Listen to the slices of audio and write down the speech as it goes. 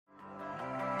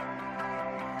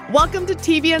Welcome to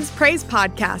TBN's Praise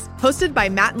Podcast, hosted by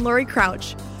Matt and Lori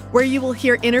Crouch, where you will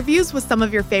hear interviews with some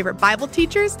of your favorite Bible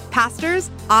teachers,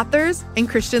 pastors, authors, and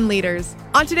Christian leaders.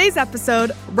 On today's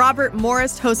episode, Robert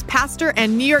Morris hosts pastor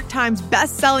and New York Times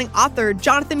best-selling author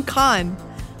Jonathan Cahn.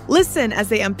 Listen as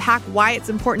they unpack why it's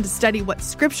important to study what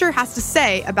Scripture has to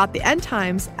say about the end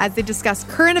times as they discuss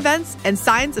current events and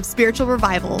signs of spiritual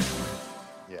revival.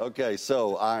 Okay,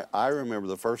 so I remember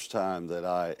the first time that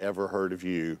I ever heard of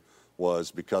you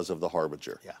was because of The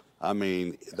Harbinger. Yeah. I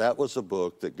mean, that was a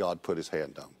book that God put his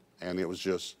hand on. And it was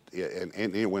just,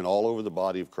 and it went all over the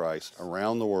body of Christ,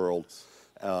 around the world.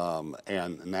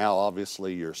 And now,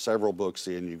 obviously, you're several books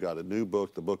in. You've got a new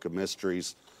book, the Book of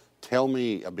Mysteries. Tell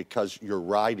me, because you're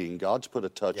writing, God's put a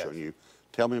touch on you.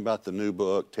 Tell me about the new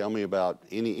book. Tell me about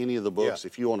any of the books.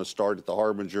 If you want to start at The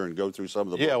Harbinger and go through some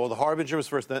of the books. Yeah, well, The Harbinger was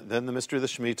first, then The Mystery of the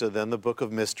Shemitah, then the Book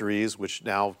of Mysteries, which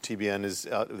now TBN is,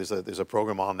 there's a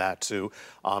program on that too.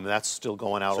 That's still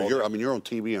going out. So you're on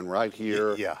TBN right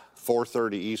here. Yeah.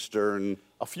 4:30 Eastern.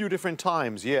 A few different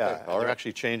times, yeah. Okay, They're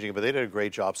actually changing it, but they did a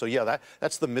great job. So yeah,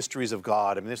 that's the mysteries of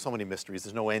God. I mean, there's so many mysteries.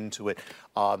 There's no end to it.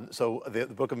 So the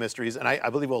Book of Mysteries, and I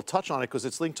believe we'll touch on it because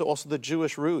it's linked to also the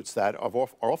Jewish roots that are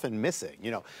often missing. You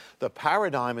know, the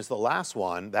paradigm is the last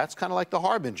one. That's kind of like the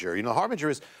Harbinger. You know, the Harbinger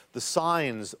is the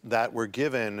signs that were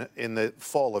given in the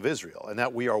fall of Israel and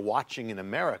that we are watching in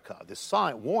America.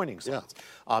 The warning signs.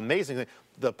 Amazing.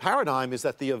 The paradigm is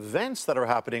that the events that are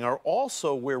happening are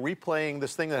also, we're replaying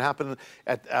this thing that happened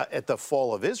at the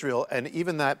fall of Israel, and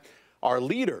even that our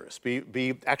leaders,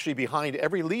 be actually behind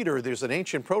every leader, there's an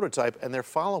ancient prototype, and they're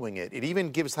following it. It even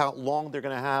gives how long they're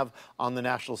going to have on the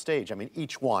national stage. I mean,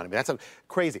 each one. I mean, that's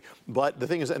crazy. But the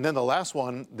thing is, and then the last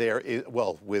one there is,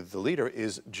 well, with the leader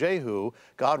is Jehu.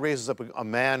 God raises up a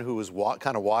man who is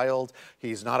kind of wild.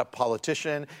 He's not a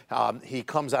politician. He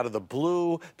comes out of the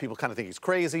blue. People kind of think he's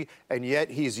crazy, and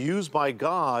yet he's used by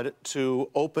God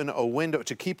to open a window,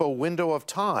 to keep a window of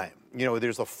time. You know,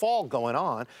 there's a fall going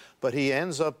on, but he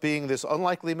ends up being this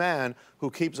unlikely man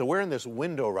who we're in this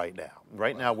window right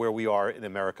now where we are in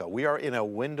America. We are in a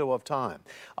window of time.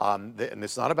 And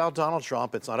it's not about Donald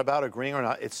Trump. It's not about agreeing or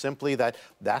not. It's simply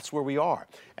that's where we are.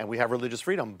 And we have religious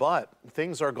freedom, but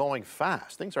things are going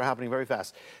fast. Things are happening very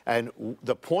fast. And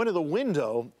the point of the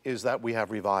window is that we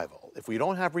have revival. If we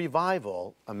don't have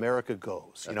revival, America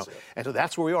goes, you know. And so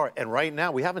that's where we are. And right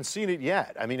now, we haven't seen it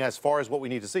yet. I mean, as far as what we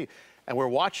need to see. And we're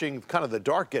watching kind of the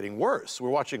dark getting worse.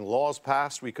 We're watching laws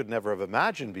passed we could never have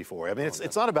imagined before. I mean,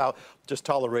 it's not about just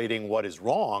tolerating what is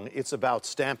wrong. It's about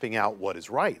stamping out what is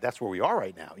right. That's where we are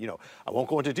right now. You know, I won't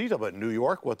go into detail, but New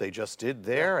York, what they just did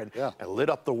there and lit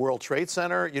up the World Trade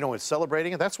Center, you know, and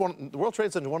celebrating it. That's the World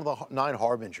Trade Center is one of the 9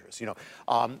 harbingers, you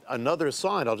know. Another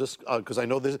sign, I'll just, because I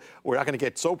know we're not going to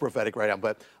get so prophetic right now,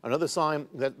 but another sign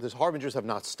that the harbingers have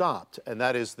not stopped, and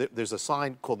that is there's a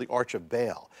sign called the Arch of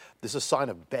Baal. This is a sign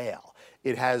of Baal.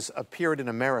 It has appeared in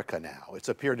America now. It's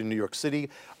appeared in New York City.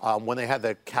 When they had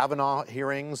the Kavanaugh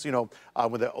hearings, you know,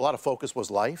 when a lot of focus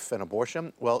was life and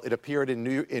abortion, well, it appeared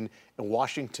in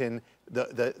Washington,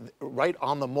 right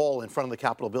on the mall in front of the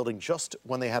Capitol building, just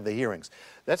when they had the hearings.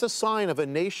 That's a sign of a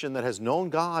nation that has known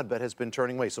God but has been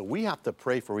turning away. So we have to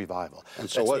pray for revival. And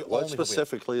so what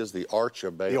specifically is the Arch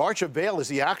of Baal? The Arch of Baal is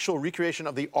the actual recreation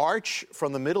of the arch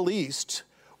from the Middle East,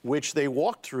 which they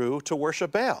walked through to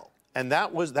worship Baal. And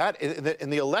that was that in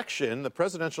the election, the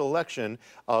presidential election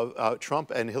of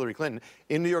Trump and Hillary Clinton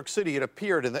in New York City. It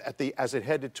appeared as it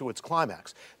headed to its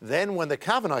climax. Then, when the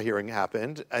Kavanaugh hearing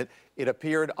happened, it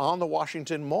appeared on the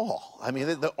Washington Mall. I mean,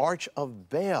 the Arch of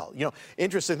Baal. You know,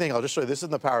 interesting thing. I'll just show you. This is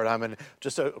the paradigm, and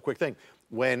just a quick thing.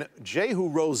 When Jehu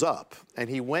rose up and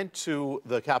he went to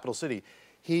the capital city,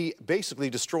 he basically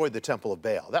destroyed the Temple of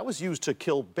Baal. That was used to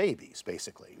kill babies,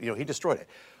 basically. You know, he destroyed it.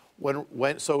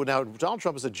 So now Donald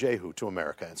Trump is a Jehu to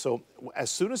America. And so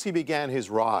as soon as he began his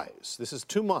rise, this is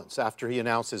 2 months after he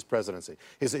announced his presidency,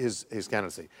 his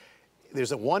candidacy,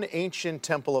 there's one ancient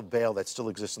temple of Baal that still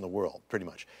exists in the world, pretty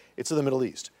much. It's in the Middle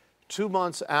East. 2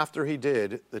 months after he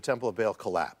did, the Temple of Baal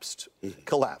collapsed.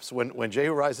 Collapsed. When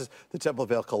Jehu rises, the Temple of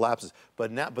Baal collapses.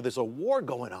 But there's a war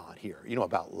going on here, you know,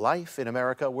 about life in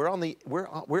America. We're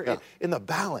in the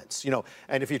balance, you know.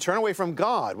 And if you turn away from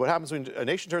God, what happens when a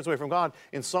nation turns away from God?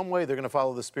 In some way, they're going to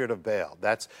follow the spirit of Baal.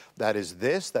 That is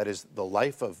the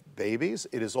life of babies.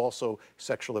 It is also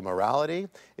sexual immorality.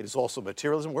 It is also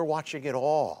materialism. We're watching it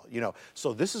all, you know.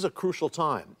 So this is a crucial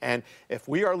time. And if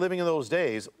we are living in those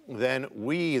days, then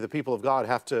we, the people of God,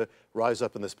 have to rise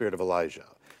up in the spirit of Elijah.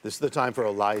 This is the time for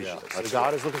Elijah. So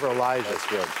God is looking for Elijah. That's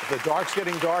good. If the dark's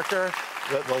getting darker,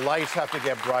 The lights have to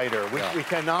get brighter. We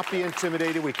cannot be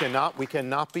intimidated. We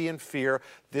cannot be in fear.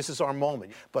 This is our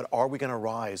moment. But are we going to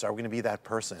rise? Are we going to be that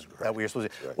person that we are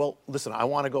supposed to be? Well, listen, I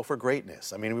want to go for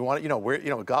greatness. I mean, we want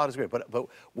to, God is great, but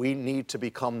we need to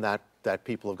become that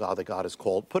people of God that God has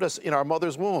called, put us in our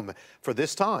mother's womb for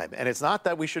this time. And it's not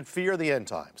that we should fear the end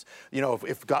times. You know,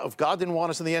 if God didn't want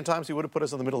us in the end times, he would have put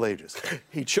us in the Middle Ages.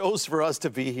 He chose for us to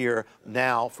be here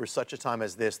now for such a time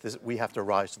as this. We have to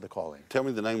rise to the calling. Tell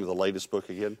me the name of the latest book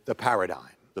again. The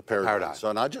Paradigm. The Paradigm. So,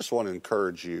 and I just want to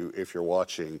encourage you, if you're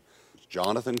watching,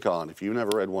 Jonathan Cahn, if you've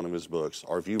never read one of his books,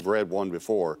 or if you've read one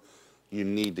before, you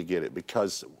need to get it,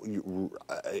 because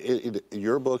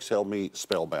your books held me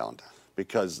spellbound.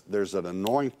 Because there's an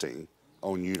anointing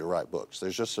on you to write books.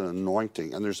 There's just an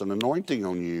anointing. And there's an anointing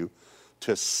on you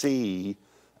to see,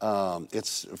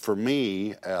 it's for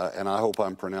me, and I hope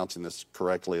I'm pronouncing this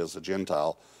correctly as a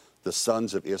Gentile, the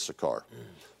sons of Issachar.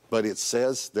 But it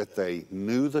says that they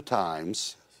knew the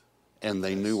times and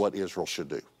they knew what Israel should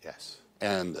do. Yes.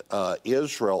 And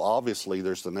Israel, obviously,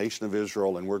 there's the nation of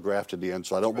Israel, and we're grafted in,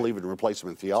 so I don't believe in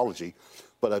replacement theology,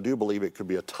 but I do believe it could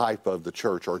be a type of the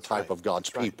church or a type of God's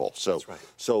people.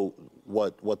 So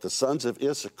what the sons of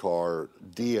Issachar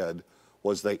did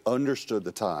was they understood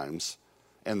the times,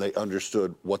 and they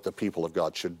understood what the people of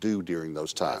God should do during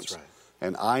those times. That's right.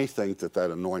 And I think that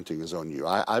anointing is on you.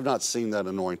 I've not seen that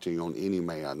anointing on any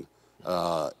man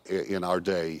in our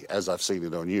day as I've seen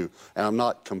it on you. And I'm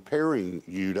not comparing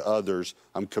you to others.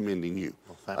 I'm commending you.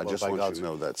 I just want you to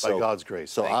know that. By God's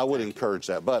grace. So I would encourage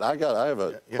that. But I have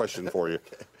a question for you.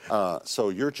 So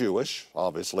you're Jewish,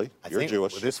 obviously. You're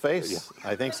Jewish. With this face?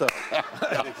 I think so.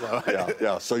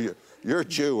 Yeah. So you're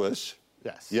Jewish.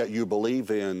 Yes. Yet you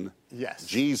believe in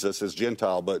Jesus as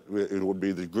Gentile, but it would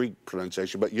be the Greek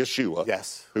pronunciation, but Yeshua.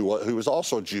 Yes. Who was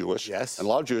also Jewish. Yes. And a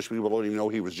lot of Jewish people don't even know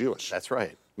he was Jewish. That's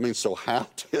right. I mean, so how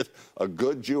did a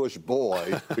good Jewish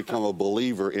boy become a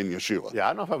believer in Yeshua? Yeah, I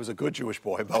don't know if I was a good Jewish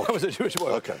boy, but I was a Jewish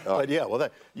boy. Okay. Right.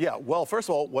 But well, first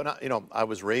of all, when I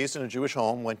was raised in a Jewish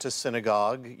home, went to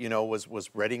synagogue, was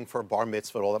readying for bar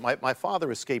mitzvah and all that. My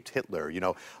father escaped Hitler,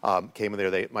 came in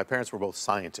there. My parents were both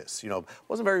scientists,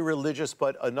 wasn't very religious,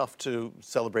 but enough to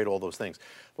celebrate all those things.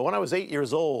 But when I was 8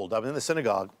 years old, I'm in the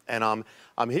synagogue, and I'm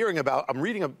reading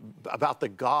about the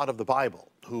God of the Bible,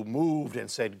 who moved and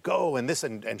said, go, and this,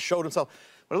 and showed himself.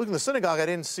 When I looked in the synagogue, I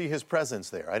didn't see his presence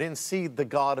there. I didn't see the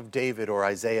God of David or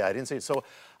Isaiah. I didn't see it. So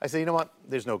I said, you know what?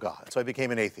 There's no God. So I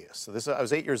became an atheist. So I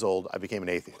was 8 years old. I became an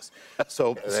atheist.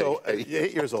 So 8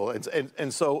 years old.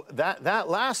 And so that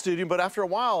lasted, but after a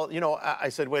while, I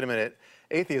said, wait a minute.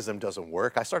 Atheism doesn't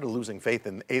work. I started losing faith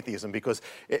in atheism because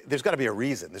there's got to be a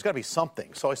reason. There's got to be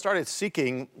something. So I started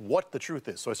seeking what the truth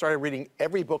is. So I started reading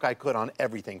every book I could on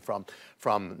everything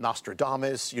from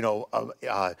Nostradamus,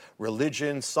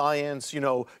 religion, science,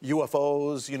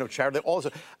 UFOs, charity, all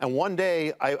this. And one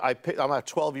day, I'm about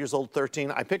 12 years old,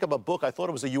 13. I pick up a book. I thought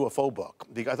it was a UFO book.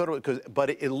 I thought it was, but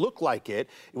it looked like it.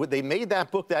 They made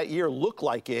that book that year look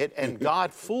like it, and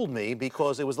God fooled me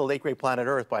because it was The Late Great Planet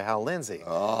Earth by Hal Lindsey.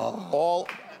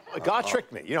 God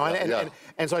tricked me,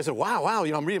 and so I said, wow,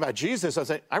 I'm reading about Jesus. I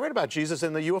said, I read about Jesus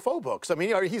in the UFO books. I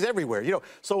mean, he's everywhere,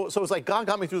 So it's like God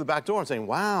got me through the back door and saying,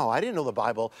 wow, I didn't know the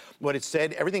Bible. What it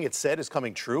said, everything it said is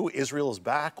coming true. Israel is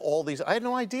back. All these, I had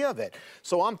no idea of it.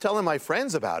 So I'm telling my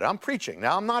friends about it. I'm preaching.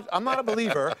 Now I'm not a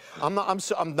believer. I'm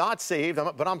not saved.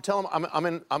 But I'm telling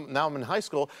them. I'm in high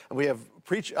school, and we have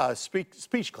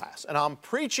speech class, and I'm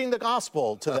preaching the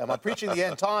gospel to them. I'm preaching the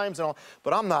end times and all,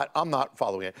 but I'm not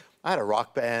following it. I had a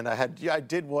rock band. I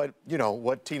did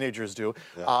what teenagers do,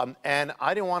 and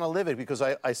I didn't want to live it because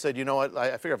I said, you know what?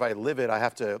 I figure if I live it, I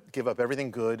have to give up everything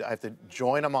good. I have to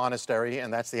join a monastery,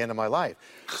 and that's the end of my life.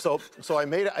 So I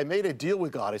made a deal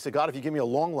with God. I said, God, if you give me a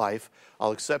long life,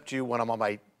 I'll accept you when I'm on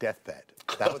my deathbed.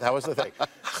 That was the thing.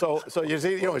 So you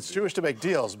see, it's Jewish to make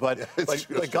deals, but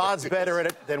God's better at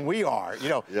it than we are.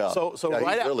 So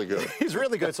he's really good. He's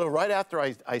really good. So right after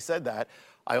I said that,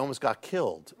 I almost got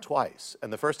killed twice.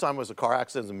 And the first time was a car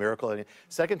accident, it was a miracle. And the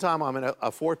second time, I'm in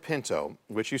a Ford Pinto,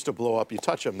 which used to blow up. You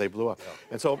touch them, they blew up. Yeah.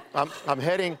 And so I'm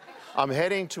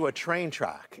heading to a train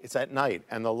track. It's at night,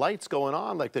 and the light's going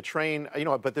on, like the train,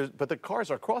 but the cars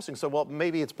are crossing. So, well,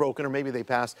 maybe it's broken, or maybe they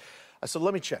passed. I said,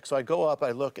 let me check. So I go up, I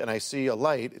look, and I see a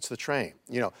light. It's the train,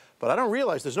 But I don't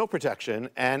realize there's no protection,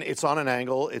 and it's on an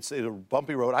angle. It's a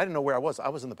bumpy road. I didn't know where I was. I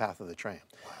was in the path of the train.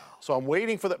 Wow. So I'm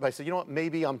waiting for that. But I said, you know what?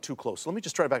 Maybe I'm too close. So let me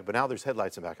just try to back up. But now there's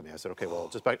headlights in back of me. I said, okay, well,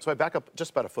 just back. So I back up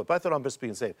just about a foot. But I thought I'm just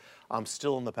being safe. I'm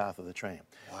still in the path of the train.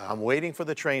 Wow. I'm waiting for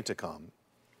the train to come.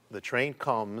 The train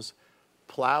comes,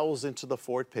 plows into the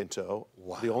Ford Pinto.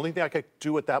 Wow. The only thing I could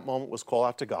do at that moment was call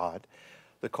out to God.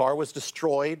 The car was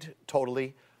destroyed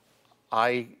totally.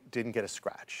 I didn't get a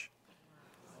scratch.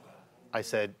 I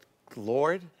said,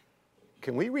 Lord,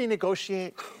 can we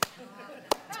renegotiate?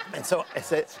 And so I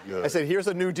said, here's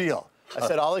a new deal. I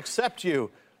said, I'll accept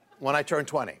you when I turn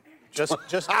 20. Just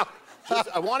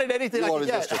I wanted anything I could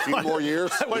get. Just a few more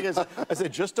years? I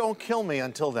said, just don't kill me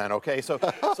until then, okay? So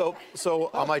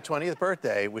on my 20th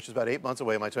birthday, which is about 8 months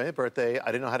away, my 20th birthday, I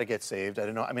didn't know how to get saved. I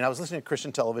didn't know. I mean, I was listening to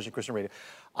Christian television, Christian radio.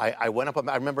 I went up.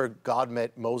 I remember God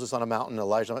met Moses on a mountain,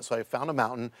 Elijah. So I found a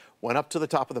mountain, went up to the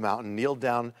top of the mountain, kneeled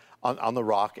down on the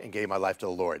rock, and gave my life to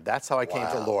the Lord. That's how I came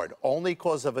to the Lord. Only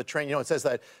because of a train. You know, it says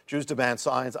that Jews demand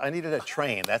signs. I needed a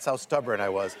train. That's how stubborn I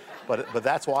was. But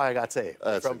that's why I got saved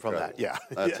from that. Yeah.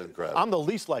 That's incredible. I'm the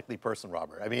least likely person,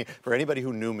 Robert. I mean, for anybody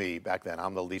who knew me back then,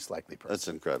 I'm the least likely person. That's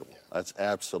incredible. Yeah. That's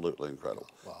absolutely incredible.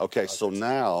 Wow. Okay, so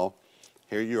now,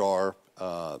 here you are,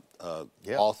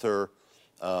 author.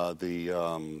 I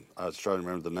was trying to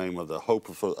remember the name of the Hope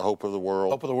of the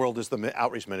World. Hope of the World is the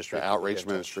outreach ministry. The outreach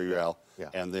ministry, yeah.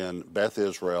 And then Beth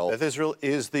Israel. Beth Israel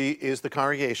is the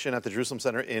congregation at the Jerusalem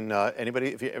Center in anybody.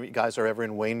 If you guys are ever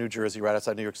in Wayne, New Jersey, right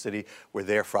outside New York City, we're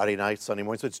there Friday night, Sunday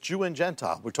morning. So it's Jew and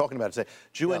Gentile. We're talking about it today.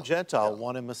 Jew and Gentile,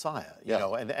 one in Messiah. You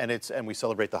know, and we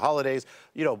celebrate the holidays.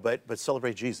 You know, but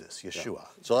celebrate Jesus, Yeshua. Yeah.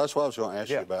 So that's what I was going to ask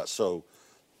you about. So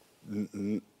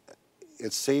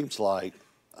it seems like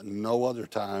no other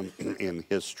time in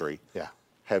history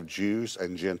have Jews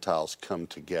and Gentiles come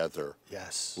together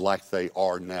like they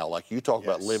are now. Like you talk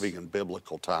about living in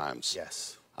biblical times.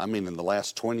 Yes. I mean, in the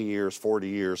last 20 years, 40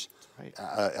 years,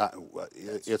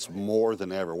 it's more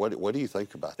than ever. What do you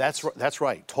think about that? That's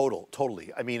right.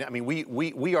 Totally. I mean,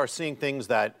 we are seeing things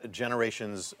that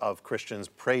generations of Christians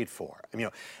prayed for. I mean,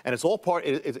 and it's all part.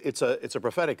 It's a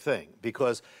prophetic thing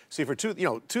because see, for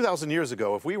 2,000 years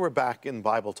ago, if we were back in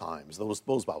Bible times,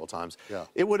 those Bible times,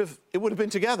 it would have been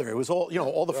together. It was all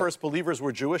all the first believers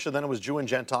were Jewish, and then it was Jew and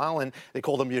Gentile, and they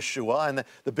called them Yeshua. And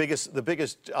the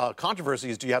biggest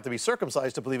controversy is, do you have to be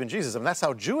circumcised to believe in Jesus? I mean, that's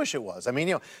how Jewish it was. I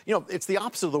mean, it's the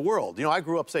opposite of the world. I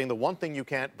grew up saying the one thing you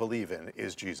can't believe in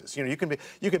is Jesus. You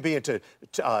can be into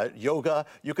yoga,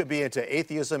 you can be into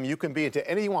atheism, you can be into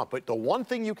anything you want, but the one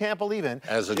thing you can't believe in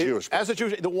as a Jewish,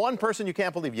 the one person you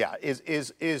can't believe,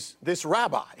 is this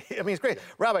rabbi. I mean, it's great,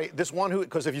 Rabbi. This one who,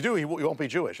 because if you do, he won't be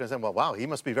Jewish. And I said, well, wow, he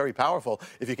must be very powerful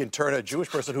if he can turn a Jewish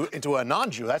person into a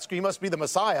non-Jew. He must be the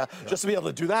Messiah just to be able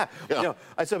to do that. Yeah.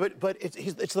 I said, but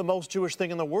it's the most Jewish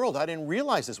thing in the world. I didn't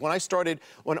realize this when I started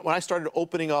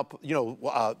opening up,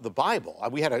 the Bible.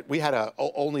 We had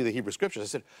only the Hebrew Scriptures. I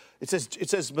said, it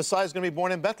says Messiah's going to be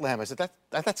born in Bethlehem. I said,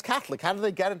 that's Catholic. How do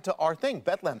they get into our thing,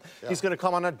 Bethlehem? Yeah. He's going to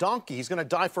come on a donkey. He's going to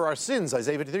die for our sins,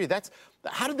 Isaiah 53.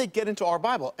 How did they get into our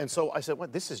Bible? And so I said,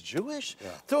 what? This is Jewish? Yeah.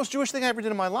 It's the most Jewish thing I ever did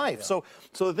in my life. Yeah.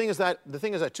 So the thing is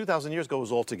that 2,000 years ago it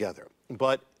was all together,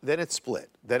 but then it split.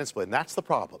 And that's the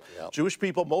problem. Yeah.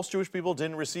 Most Jewish people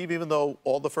didn't receive, even though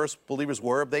all the first believers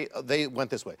were. They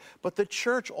went this way. But the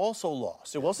church also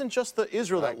lost. It wasn't just the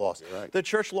Israel that lost. Right. The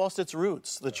church lost its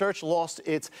roots. The church lost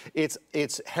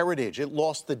its heritage. It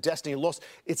lost the destiny. It lost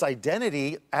its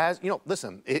identity as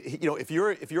Listen, if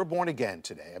you're born again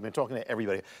today, I've been talking to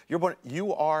everybody.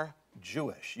 You are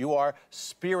Jewish. You are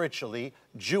spiritually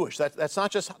Jewish. That's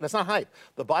not hype.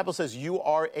 The Bible says you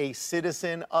are a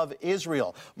citizen of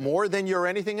Israel more than you're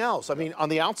anything else. I mean, on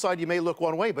the outside you may look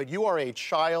one way, but you are a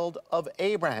child of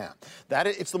Abraham.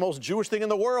 It's the most Jewish thing in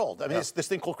the world. I mean, it's this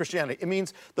thing called Christianity. It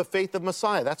means the faith of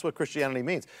Messiah. That's what Christianity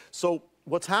means. So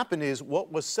what's happened is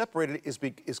what was separated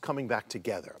is coming back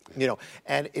together.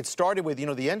 And it started with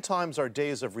the end times are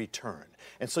days of return.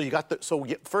 And so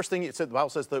first thing the Bible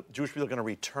says the Jewish people are going to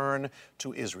return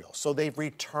to Israel. So they've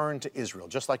returned to Israel,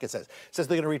 just like it says. It says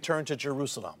they're going to return to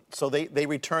Jerusalem. So they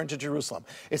return to Jerusalem.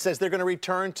 It says they're going to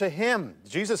return to him.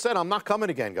 Jesus said, I'm not coming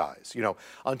again, guys,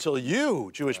 until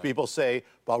you, Jewish people, say,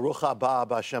 Baruch haba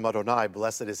b'Hashem Adonai,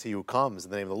 blessed is he who comes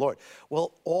in the name of the Lord.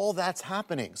 Well, all that's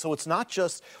happening. So it's not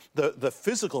just the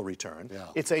physical return,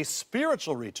 it's a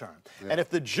spiritual return. And if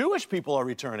the Jewish people are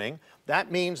returning,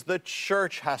 that means the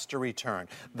church has to return.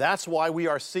 That's why we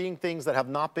are seeing things that have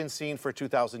not been seen for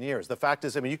 2,000 years. The fact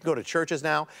is, you can go to churches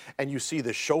now and you see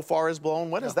the shofar is blown.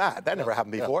 What is that? That never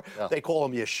happened before. They call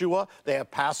him Yeshua. They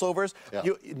have Passovers.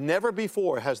 Never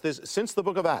before has this, since the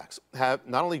book of Acts, have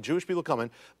not only Jewish people coming,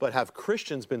 but have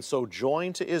Christians been so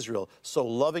joined to Israel, so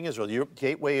loving Israel. Your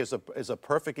Gateway is a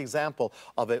perfect example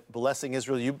of it, blessing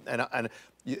Israel.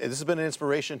 This has been an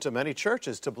inspiration to many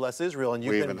churches to bless Israel, and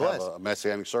you've been blessed. We even have a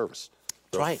Messianic service.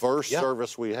 The first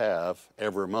service we have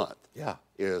every month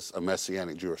is a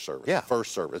Messianic Jewish service. Yeah.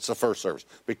 First service. It's the first service.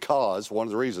 Because one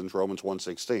of the reasons, Romans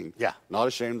 1:16, not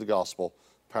ashamed of the gospel,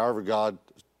 power of God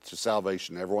to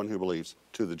salvation, everyone who believes,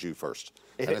 to the Jew first.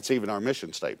 And it's even our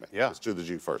mission statement. Yeah. It's to the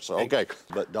Jew first. So, okay.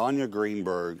 But Danya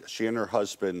Greenberg, she and her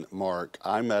husband, Mark,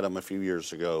 I met them a few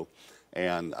years ago.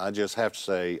 And I just have to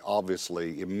say,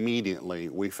 obviously, immediately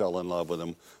we fell in love with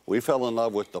them. We fell in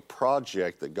love with the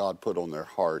project that God put on their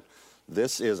heart.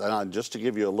 This is, just to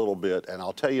give you a little bit, and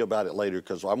I'll tell you about it later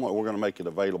because we're going to make it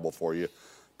available for you,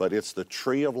 but it's the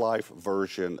Tree of Life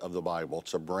version of the Bible.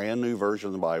 It's a brand new version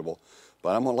of the Bible,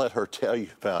 but I'm going to let her tell you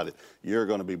about it. You're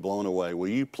going to be blown away. Will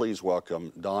you please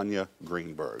welcome Danya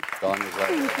Greenberg? Danya's right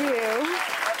Thank you.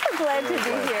 I'm so glad to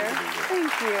be here.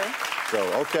 Thank you.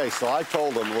 So I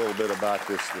told them a little bit about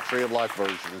this, the Tree of Life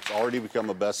version. It's already become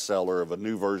a bestseller of a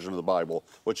new version of the Bible,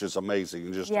 which is amazing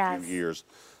in just a few years.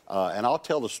 And I'll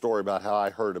tell the story about how I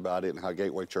heard about it and how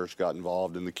Gateway Church got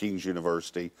involved in the King's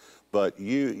University. But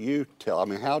you tell,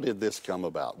 how did this come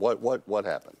about? What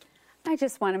happened? I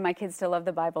just wanted my kids to love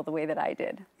the Bible the way that I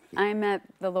did. I met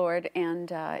the Lord, and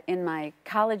in my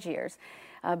college years,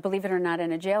 believe it or not,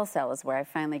 in a jail cell is where I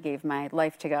finally gave my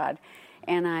life to God.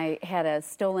 And I had a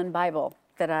stolen Bible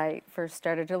that I first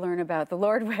started to learn about the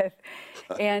Lord with.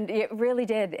 And it really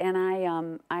did. And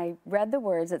I read the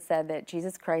words that said that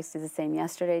Jesus Christ is the same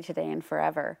yesterday, today, and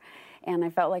forever. And I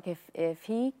felt like if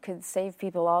he could save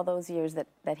people all those years,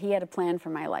 that he had a plan for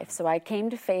my life. So I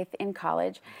came to faith in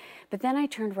college. But then I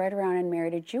turned right around and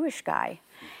married a Jewish guy.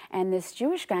 And this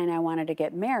Jewish guy and I wanted to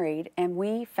get married. And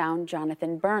we found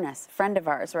Jonathan Bernis, a friend of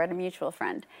ours, right, a mutual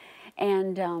friend.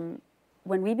 And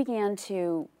when we began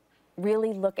to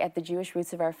really look at the Jewish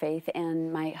roots of our faith,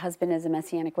 and my husband is a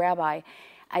Messianic rabbi,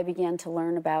 I began to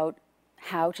learn about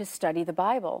how to study the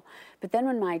Bible. But then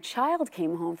when my child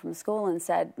came home from school and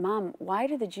said, "Mom, why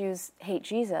do the Jews hate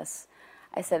Jesus?"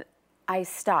 I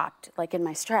stopped, like in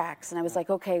my tracks, and I was like,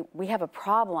 okay, we have a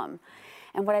problem.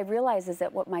 And what I realized is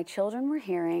that what my children were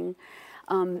hearing,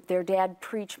 their dad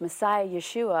preach Messiah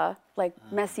Yeshua, like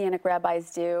Messianic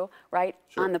rabbis do, right,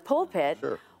 on the pulpit,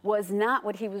 was not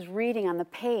what he was reading on the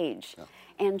page.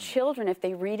 And children, if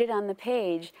they read it on the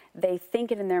page, they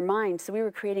think it in their mind. So we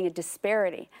were creating a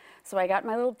disparity. So I got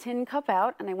my little tin cup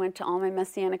out, and I went to all my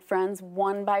Messianic friends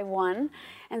one by one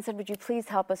and said, would you please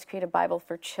help us create a Bible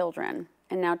for children?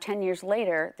 And now 10 years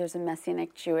later, there's a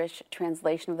Messianic Jewish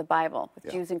translation of the Bible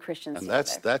with Jews and Christians together.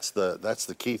 And that's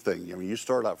the key thing. You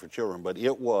started out for children, but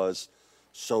it was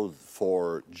so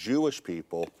for Jewish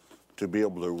people to be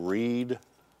able to read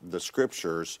the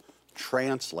scriptures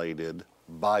translated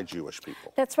by Jewish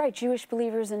people. That's right, Jewish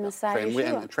believers in Messiah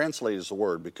Yeshua. And translate is the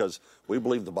word because we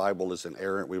believe the Bible is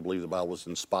inerrant, we believe the Bible is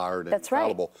inspired and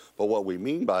infallible. Right. But what we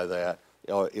mean by that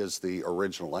is the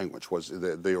original language, was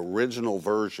the original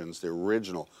versions, the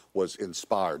original was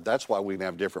inspired. That's why we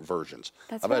have different versions.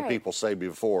 I've had people say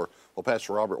before, well,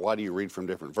 Pastor Robert, why do you read from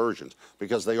different versions?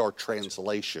 Because they are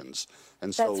translations.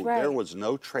 And so there was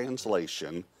no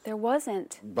translation. There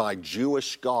wasn't. By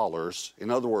Jewish scholars. In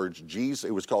other words,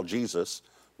 it was called Jesus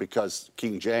because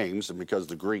King James and because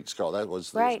the Greeks called that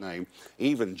was his name.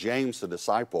 Even James the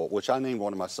disciple, which I named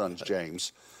one of my sons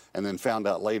James, and then found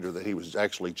out later that he was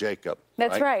actually Jacob.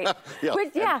 That's right.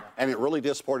 And it really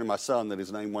disappointed my son that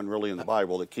his name wasn't really in the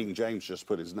Bible, that King James just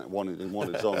put wanted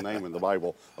his own name in the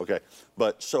Bible. Okay,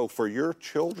 but so for your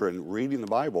children reading the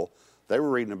Bible, they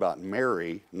were reading about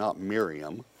Mary, not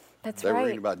Miriam. They were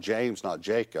reading about James, not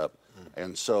Jacob.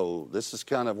 And so this is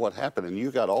kind of what happened. And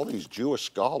you got all these Jewish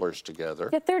scholars together.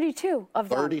 Yeah, 32 of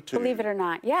them, 32 believe it or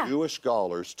not. Yeah. Jewish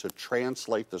scholars to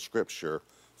translate the scripture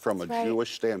from a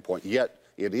Jewish standpoint. Yet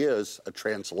it is a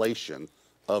translation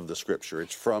of the scripture.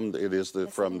 It's from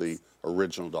the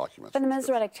original documents. From the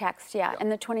Masoretic text,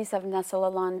 and the 27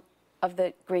 Nessalon of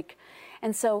the Greek.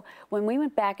 And so when we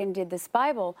went back and did this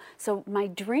Bible, so my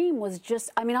dream was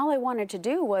all I wanted to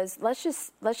do was let's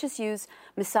just use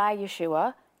Messiah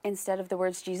Yeshua instead of the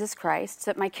words Jesus Christ, so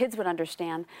that my kids would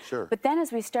understand. Sure. But then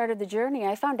as we started the journey,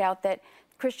 I found out that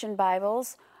Christian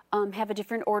Bibles have a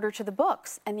different order to the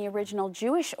books, and the original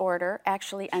Jewish order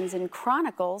actually ends in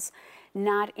Chronicles,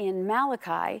 not in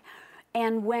Malachi.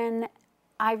 And when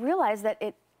I realized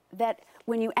that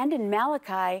when you end in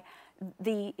Malachi,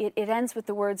 it ends with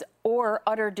the words "or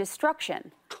utter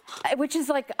destruction," which is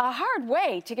like a hard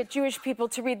way to get Jewish people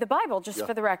to read the Bible, just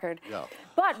for the record.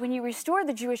 But when you restore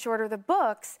the Jewish order of the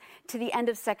books to the end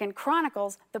of 2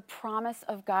 Chronicles, the promise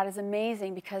of God is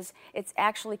amazing because it's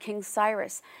actually King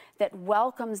Cyrus that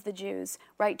welcomes the Jews,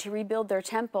 right, to rebuild their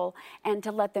temple and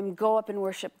to let them go up and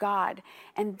worship God.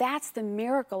 And that's the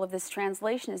miracle of this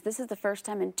translation. This is the first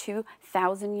time in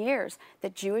 2,000 years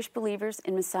that Jewish believers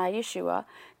in Messiah Yeshua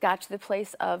got to the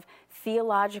place of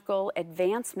theological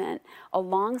advancement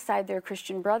alongside their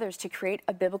Christian brothers to create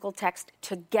a biblical text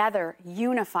together,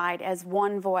 unified as one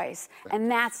one voice. And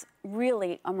that's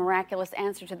really a miraculous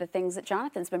answer to the things that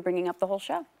Jonathan's been bringing up the whole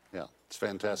show. Yeah, it's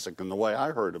fantastic. And the way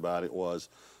I heard about it was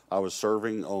I was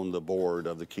serving on the board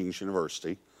of the King's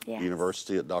University, Yes. the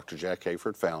university that Dr. Jack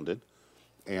Hayford founded.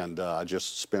 And I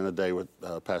just spent a day with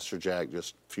Pastor Jack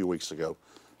just a few weeks ago.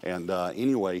 And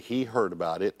anyway, he heard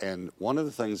about it. And one of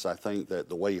the things I think that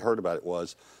the way he heard about it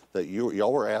was that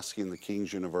y'all were asking the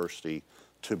King's University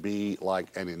to be like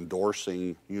an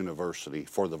endorsing university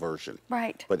for the version.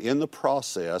 Right. But in the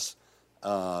process,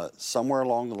 somewhere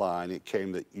along the line, it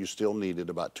came that you still needed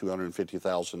about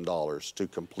 $250,000 to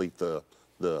complete the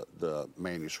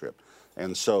manuscript.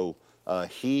 And so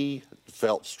he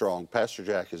felt strong. Pastor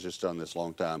Jack has just done this a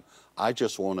long time. I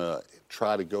just want to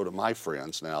try to go to my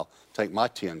friends now, take my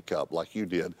tin cup like you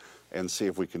did, and see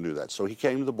if we can do that. So he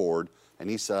came to the board, and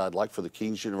he said, I'd like for the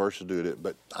King's University to do it,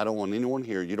 but I don't want anyone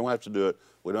here. You don't have to do it.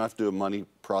 We don't have to do a money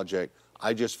project.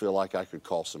 I just feel like I could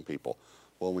call some people.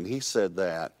 Well, when he said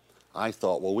that, I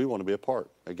thought, well, we want to be a part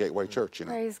at Gateway Church, you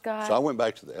know. Praise God. So I went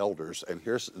back to the elders, and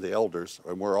here's the elders,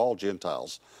 and we're all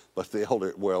Gentiles, but the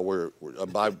elder, well, we're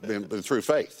through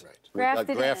faith. Right. We got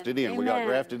grafted in. We got Amen.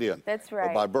 grafted in. That's But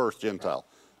right. by birth, Gentile.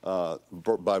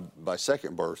 By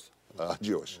second birth,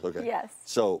 Jewish. Okay. Yes.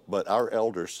 So, but our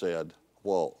elders said,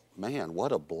 well, man,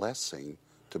 what a blessing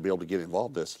to be able to get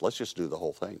involved in this. Let's just do the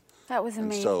whole thing. That was And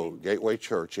amazing. so Gateway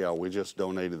Church, yeah, we just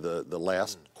donated the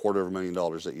last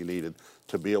 $250,000 that you needed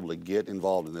to be able to get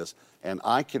involved in this. And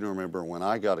I can remember when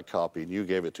I got a copy, and you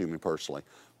gave it to me personally,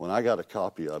 when I got a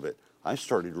copy of it, I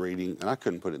started reading, and I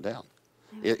couldn't put it down.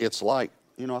 It's like,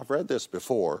 you know, I've read this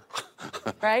before.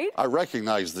 Right? I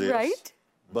recognize this. Right?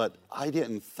 But I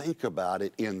didn't think about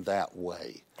it in that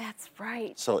way. That's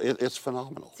right. So it's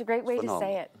phenomenal. It's a great way to Phenomenal.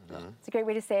 say it. It's a great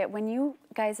way to say it. When you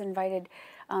guys invited,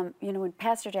 you know, when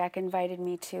Pastor Jack invited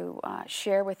me to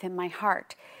share with him my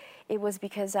heart, it was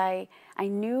because I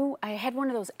knew I had one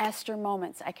of those Esther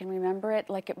moments. I can remember it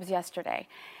like it was yesterday.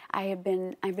 I've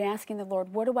been asking the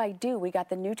Lord, what do I do? We got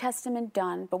the New Testament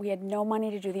done, but we had no money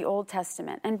to do the Old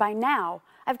Testament. And by now,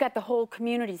 I've got the whole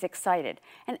communities excited.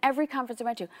 And every conference I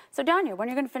went to, so Danya, when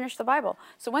are you going to finish the Bible?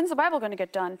 So when's the Bible going to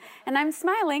get done? And I'm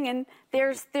smiling, and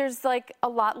there's like a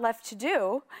lot left to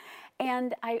do.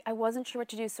 And I wasn't sure what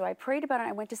to do, so I prayed about it.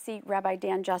 I went to see Rabbi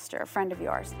Dan Juster, a friend of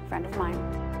yours, a friend of mine.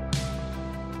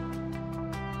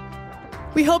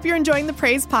 We hope you're enjoying the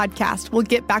Praise Podcast. We'll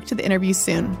get back to the interview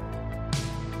soon.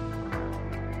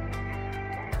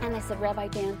 And I said, Rabbi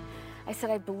Dan, I said,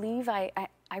 I believe I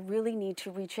really need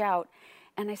to reach out.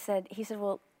 And he said,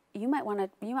 well, you might want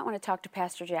to talk to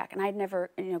Pastor Jack. And I'd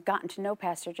never, gotten to know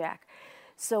Pastor Jack.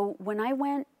 So when I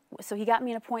went, so he got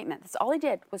me an appointment. That's all he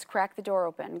did was crack the door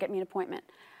open and get me an appointment.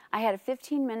 I had a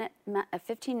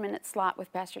 15-minute slot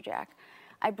with Pastor Jack.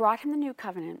 I brought him the New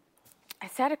Covenant. I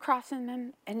sat across from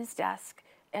him at his desk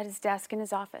in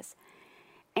his office.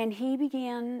 And he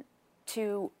began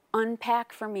to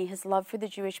unpack for me his love for the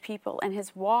Jewish people and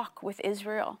his walk with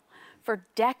Israel for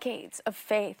decades of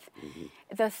faith.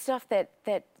 Mm-hmm. The stuff that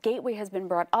Gateway has been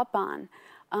brought up on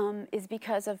is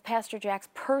because of Pastor Jack's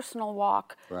personal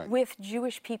walk with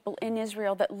Jewish people in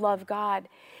Israel that love God.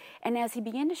 And as he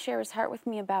began to share his heart with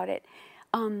me about it,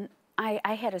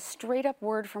 I had a straight up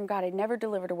word from God. I'd never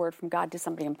delivered a word from God to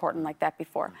somebody important like that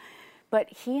before. But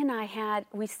he and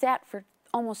we sat for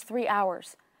almost 3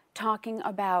 hours talking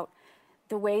about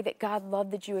the way that God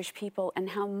loved the Jewish people and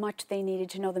how much they needed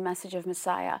to know the message of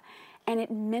Messiah. And it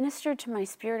ministered to my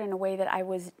spirit in a way that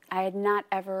I had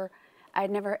never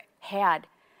had.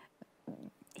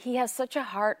 He has such a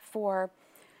heart for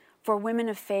women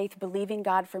of faith, believing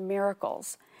God for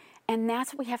miracles. And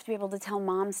that's what we have to be able to tell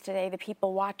moms today, the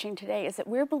people watching today, is that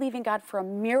we're believing God for a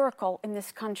miracle in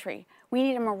this country. We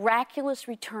need a miraculous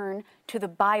return to the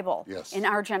Bible in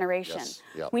our generation. Yes.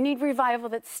 Yep. We need revival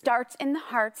that starts in the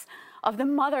hearts of the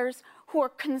mothers who are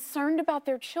concerned about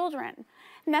their children.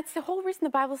 And that's the whole reason the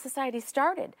Bible Society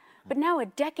started. But now, a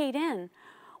decade in,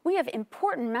 we have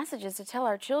important messages to tell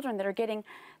our children that are getting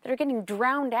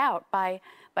drowned out by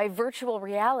virtual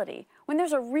reality, when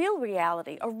there's a real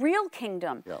reality, a real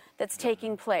kingdom that's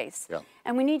taking place.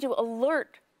 And we need to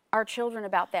alert our children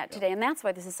about that today. And that's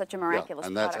why this is such a miraculous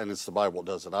product. And it's the Bible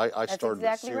does it. I started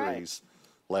exactly a series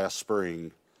last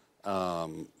spring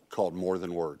called More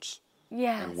Than Words.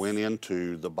 Yes. And went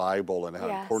into the Bible and how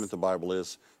important the Bible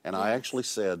is. And I actually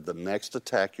said the next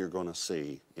attack you're going to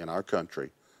see in our country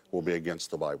will be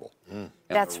against the Bible. And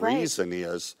That's the right. reason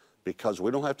is because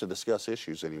we don't have to discuss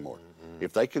issues anymore.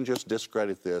 If they can just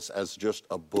discredit this as just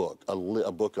a book,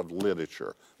 a book of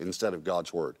literature instead of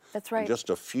God's Word. That's right. And just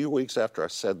a few weeks after I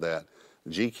said that,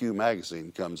 GQ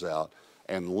magazine comes out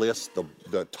and list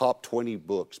the top 20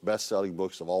 books, best-selling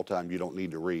books of all time you don't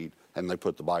need to read, and they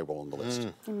put the Bible on the list.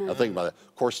 Now think about that.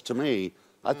 Of course, to me,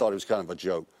 I thought it was kind of a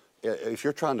joke. If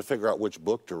you're trying to figure out which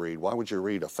book to read, why would you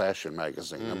read a fashion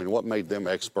magazine? I mean, what made them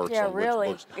experts on which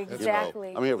books? Exactly.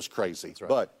 You know, I mean, it was crazy,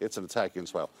 but it's an attack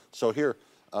against the Bible. So here,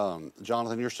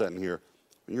 Jonathan, you're sitting here.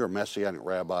 You're a Messianic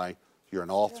rabbi. You're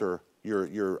an author.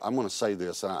 I'm going to say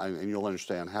this, and you'll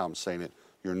understand how I'm saying it.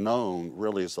 You're known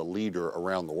really as a leader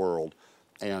around the world,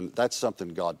 and that's something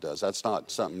God does. That's not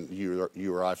something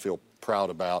you or I feel proud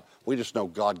about. We just know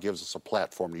God gives us a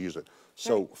platform to use it.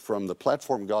 So from the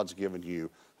platform God's given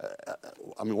you,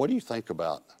 I mean, what do you think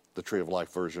about the Tree of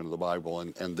Life version of the Bible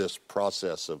and this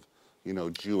process of, you know,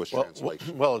 Jewish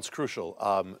translation? Well, it's crucial.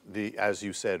 As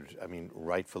you said, I mean,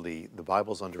 rightfully, the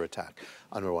Bible's under attack,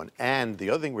 number one. And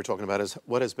the other thing we're talking about is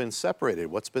what has been separated,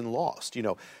 what's been lost. You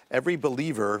know, every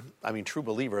believer, I mean, true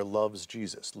believer, loves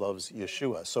Jesus, loves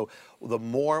Yeshua. So the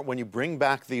more, when you bring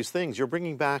back these things, you're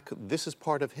bringing back, this is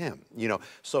part of him. You know,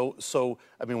 so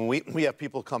I mean, when we have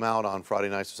people come out on Friday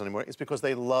nights or Sunday morning, it's because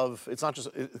they love, it's not just,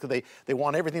 they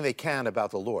want everything they can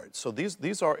about the Lord. So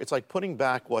these are, it's like putting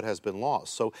back what has been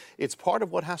lost. So it's part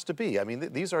of what has to be. I mean,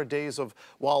 these are days of,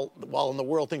 while in the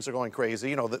world things are going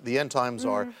crazy, you know, the end times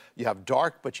are, you have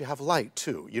dark, but you have light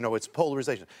too. You know, it's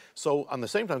polarization. So on the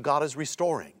same time, God is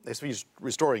restoring. He's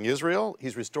restoring Israel.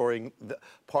 He's restoring the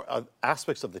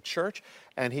aspects of the church,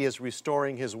 and he is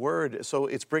restoring his word. So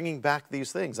it's bringing back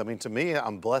these things. I mean, to me,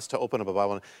 I'm blessed to open up a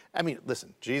Bible. I mean,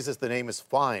 listen, Jesus, the name is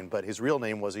fine, but his real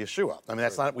name was Yeshua. I mean,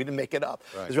 that's not, we didn't make it up.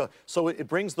 Right. So it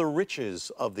brings the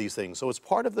riches of these things. So it's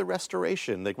part of the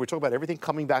restoration. Like we're talking about everything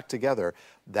coming back together.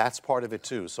 That's part of it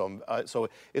too. So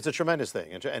it's a tremendous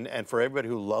thing. And for everybody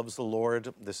who loves the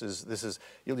Lord, this is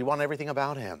you want everything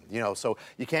about him. You know, so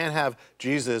you can't have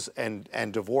Jesus and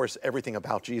divorce everything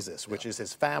about Jesus, which is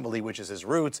his family, which is his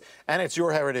roots, and it's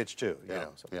your heritage too. You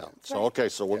know, so. So okay,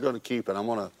 so we're going to keep it. I'm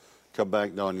going to come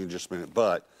back down in just a minute,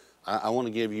 but I want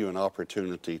to give you an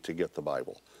opportunity to get the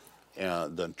Bible,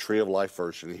 the Tree of Life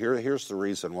version. Here's the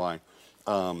reason why.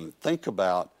 Think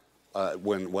about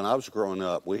when I was growing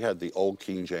up, we had the old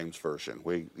King James version.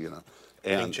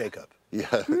 And King Jacob.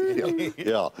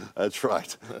 Yeah, that's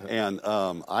right. And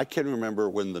I can remember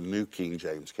when the new King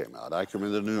James came out. I can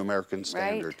remember the New American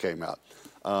Standard came out.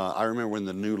 I remember when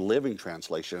the New Living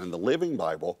Translation, and the Living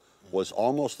Bible was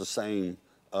almost the same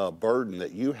burden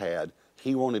that you had.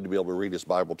 He wanted to be able to read his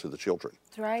Bible to the children,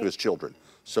 to his children.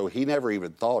 So he never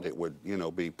even thought it would,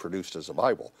 be produced as a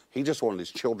Bible. He just wanted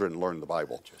his children to learn the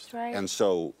Bible. And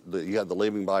so you had the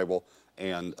Living Bible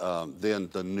and then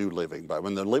the New Living Bible.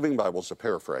 And the Living Bible is a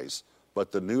paraphrase,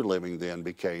 but the New Living then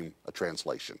became a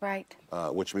translation.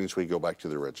 Which means we go back to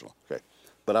the original. Okay.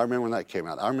 But I remember when that came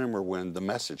out. I remember when the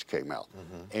Message came out.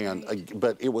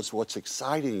 But it was, what's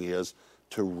exciting is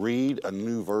to read a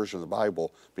new version of the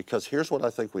Bible, because here's what I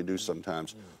think we do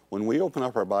sometimes. When we open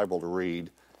up our Bible to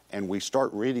read and we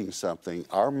start reading something,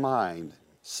 our mind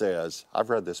says, I've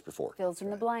read this before. Fills in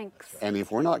the blanks. And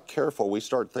if we're not careful, we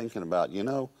start thinking about,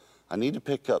 I need to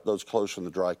pick up those clothes from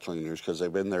the dry cleaners because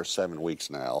they've been there 7 weeks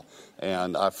now.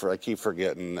 And I keep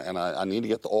forgetting, and I need to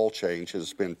get the oil change.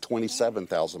 It's been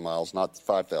 27,000 miles, not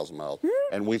 5,000 miles.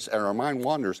 And our mind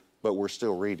wanders, but we're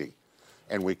still reading.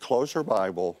 And we close our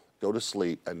Bible, go to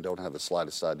sleep, and don't have the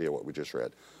slightest idea what we just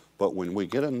read. But when we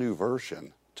get a new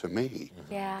version, to me,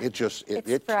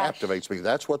 it captivates me.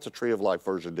 That's what the Tree of Life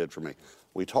version did for me.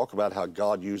 We talk about how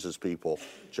God uses people.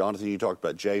 Jonathan, you talked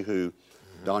about Jehu.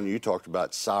 Don, you talked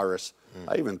about Cyrus.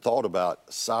 I even thought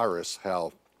about Cyrus,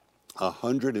 how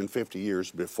 150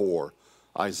 years before,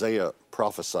 Isaiah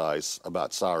prophesies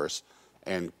about Cyrus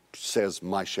and says,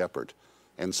 my shepherd.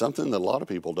 And something that a lot of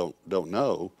people don't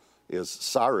know is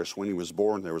Cyrus, when he was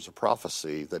born, there was a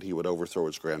prophecy that he would overthrow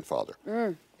his grandfather.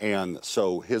 And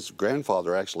so his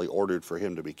grandfather actually ordered for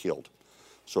him to be killed.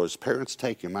 So his parents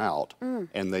take him out,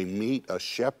 and they meet a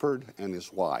shepherd and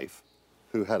his wife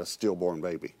who had a stillborn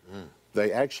baby.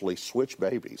 They actually switch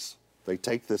babies. They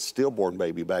take this stillborn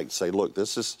baby back and say, look,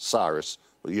 this is Cyrus.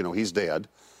 He's dead.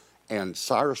 And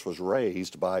Cyrus was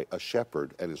raised by a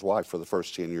shepherd and his wife for the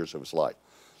first 10 years of his life.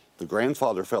 The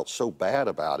grandfather felt so bad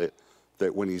about it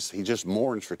that when he just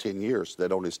mourns for 10 years,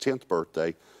 that on his 10th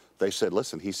birthday, they said,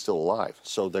 listen, he's still alive.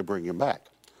 So they bring him back.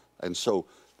 And so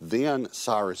then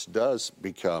Cyrus does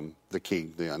become the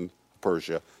king then,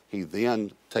 Persia. He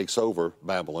then takes over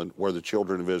Babylon, where the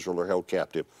children of Israel are held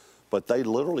captive. But they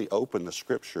literally open the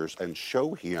scriptures and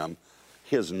show him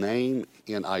his name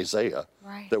in Isaiah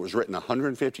that was written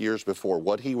 150 years before,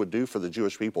 what he would do for the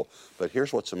Jewish people. But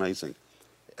here's what's amazing.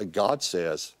 God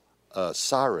says,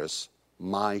 Cyrus,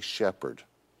 my shepherd.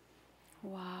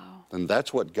 Wow. And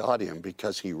that's what got him,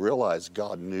 because he realized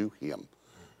God knew him.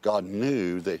 God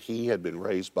knew that he had been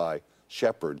raised by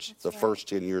shepherds the first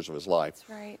 10 years of his life. That's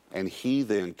right. And he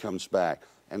then comes back.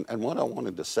 And what I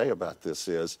wanted to say about this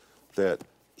is that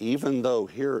even though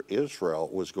here Israel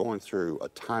was going through a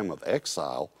time of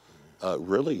exile,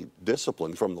 really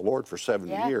disciplined from the Lord for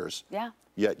 70 years,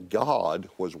 yet God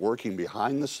was working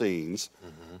behind the scenes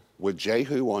with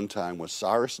Jehu one time, with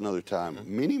Cyrus another time,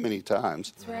 many, many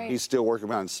times. That's right. He's still working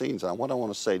behind the scenes. And what I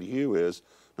want to say to you is,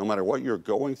 no matter what you're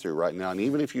going through right now, and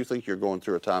even if you think you're going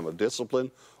through a time of discipline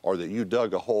or that you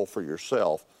dug a hole for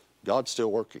yourself, God's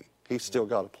still working. He's still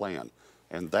got a plan.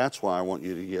 And that's why I want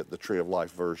you to get the Tree of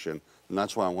Life version, and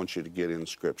that's why I want you to get in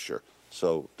Scripture.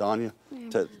 So, Danya,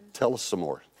 tell us some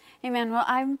more. Amen. Well,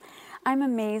 I'm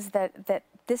amazed that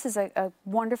this is a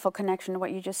wonderful connection to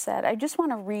what you just said. I just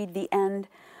want to read the end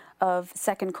of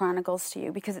 2 Chronicles to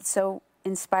you because it's so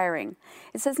inspiring.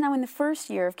 It says, "Now in the first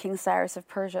year of King Cyrus of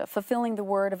Persia, fulfilling the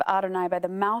word of Adonai by the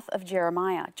mouth of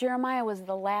Jeremiah." Jeremiah was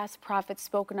the last prophet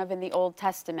spoken of in the Old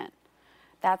Testament.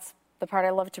 That's the part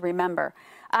I love to remember.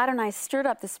 "Adonai stirred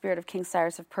up the spirit of King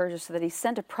Cyrus of Persia so that he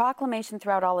sent a proclamation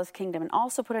throughout all his kingdom and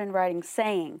also put it in writing,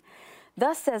 saying,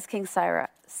 'Thus says King Cyrus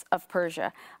of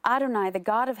Persia, Adonai, the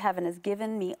God of heaven, has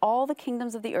given me all the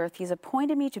kingdoms of the earth. He's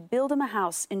appointed me to build him a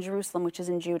house in Jerusalem, which is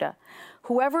in Judah.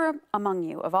 Whoever among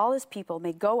you of all his people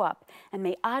may go up, and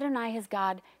may Adonai his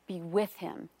God be with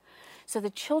him.'" So the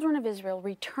children of Israel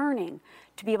returning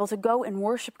to be able to go and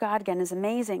worship God again is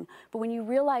amazing. But when you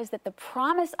realize that the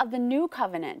promise of the new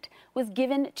covenant was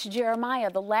given to Jeremiah,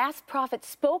 the last prophet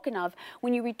spoken of,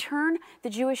 when you return the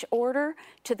Jewish order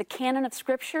to the canon of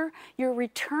Scripture, you're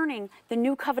returning the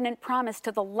new covenant promise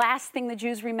to the last thing the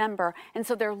Jews remember. And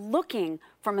so they're looking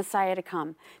for Messiah to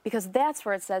come, because that's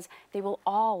where it says, "They will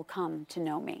all come to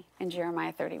know me," in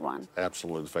Jeremiah 31.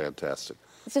 Absolutely fantastic.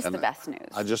 It's just And the best news.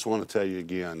 I just want to tell you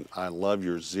again, I love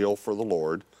your zeal for the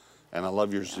Lord, and I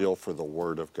love your zeal for the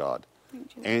Word of God,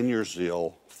 and your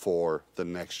zeal for the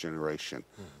next generation.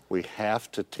 We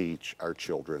have to teach our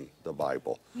children the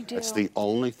Bible. We do. It's the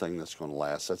only thing that's going to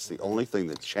last. That's the only thing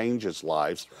that changes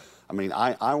lives. I mean,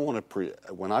 I want to,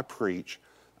 when I preach,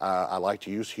 I like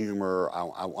to use humor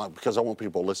because I want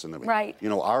people to listen to me. Right. You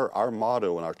know, our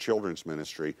motto in our children's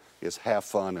ministry is have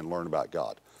fun and learn about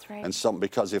God. That's right. And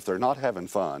because if they're not having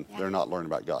fun, they're not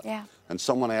learning about God. Yeah. And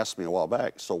someone asked me a while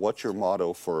back, so what's your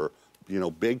motto for,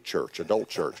 big church, adult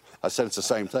church? I said it's the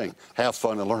same thing. Have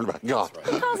fun and learn about God.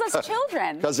 He calls us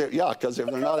children. Because if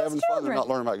they're not having fun, they're children. not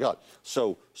learning about God.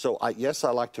 So yes, I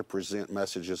like to present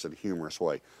messages in a humorous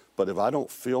way. But if I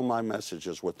don't fill my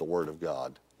messages with the Word of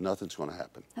God, nothing's going to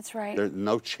happen. That's right.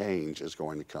 No change is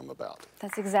going to come about.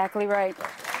 That's exactly right.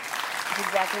 That's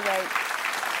exactly right.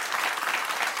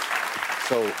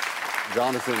 So,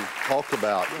 Jonathan, talk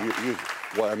about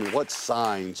what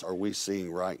signs are we seeing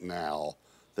right now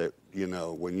that,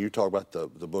 when you talk about the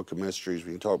Book of Mysteries,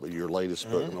 when you talk about your latest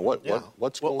book,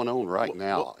 what's going on right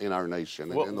now in our nation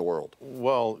and in the world?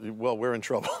 Well, we're in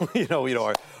trouble.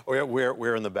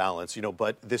 We're in the balance.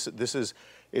 But this is.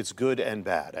 It's good and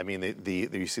bad. I mean,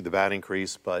 you see the bad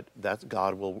increase, but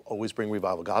God will always bring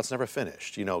revival. God's never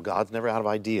finished. God's never out of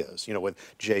ideas. With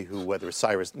Jehu, whether it's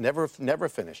Cyrus, never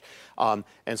finished. And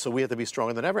so we have to be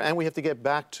stronger than ever, and we have to get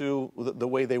back to the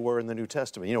way they were in the New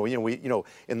Testament.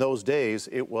 In those days,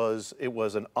 it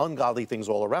was an ungodly things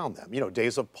all around them.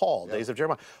 Days of Paul, days of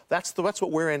Jeremiah. That's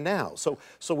what we're in now. So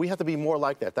we have to be more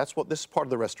like that. This is part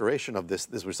of the restoration of this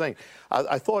we're saying.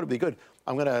 I thought it'd be good.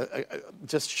 I'm going to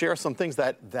just share some things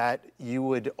that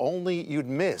you'd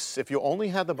miss if you only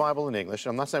had the Bible in English.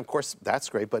 I'm not saying, of course, that's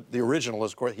great, but the original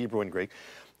is, of course, Hebrew and Greek.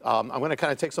 I'm going to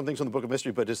kind of take some things from the Book of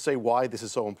Mystery, but just say why this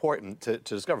is so important to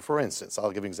discover. For instance, I'll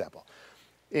give you an example.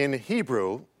 In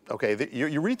Hebrew,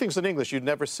 you read things in English, you'd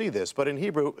never see this, but in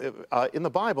Hebrew, in the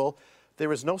Bible,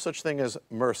 there is no such thing as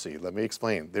mercy. Let me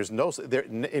explain.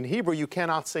 In Hebrew, you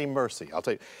cannot say mercy. I'll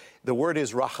tell you. The word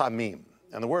is rachamim.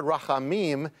 And the word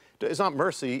rachamim is not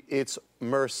mercy, it's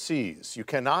mercies. You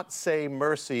cannot say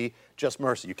mercy, just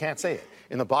mercy. You can't say it.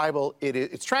 In the Bible,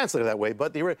 it's translated that way,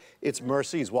 but it's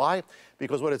mercies. Why?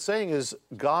 Because what it's saying is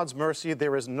God's mercy,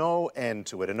 there is no end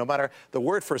to it. And no matter, the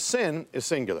word for sin is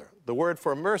singular. The word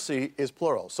for mercy is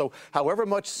plural. So however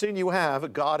much sin you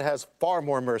have, God has far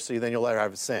more mercy than you'll ever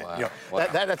have sin. Wow.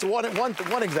 That's one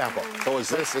example. So is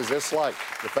this like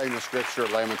the famous scripture,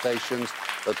 Lamentations,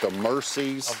 that the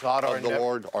mercies of the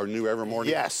Lord are new every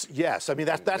morning? Yes. Yes, I mean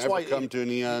that's never why come to an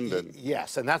end. And,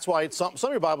 yes, and that's why some of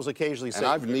your Bibles occasionally say. and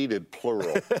I've needed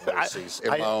plural mercies in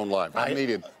my own life. I've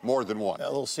needed more than one. A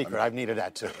little secret. I've needed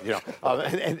that too. You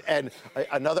know, and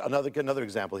another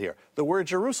example here. The word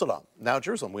Jerusalem. Now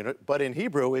Jerusalem, but in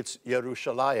Hebrew it's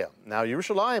Yerushalayim. Now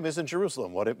Yerushalayim isn't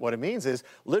Jerusalem. What it means is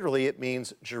literally it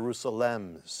means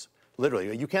Jerusalems.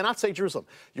 Literally, you cannot say Jerusalem.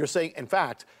 You're saying, in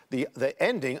fact, the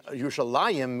ending,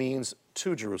 Yerushalayim, means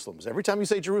two Jerusalems. Every time you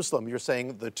say Jerusalem, you're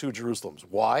saying the two Jerusalems.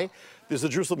 Why? There's the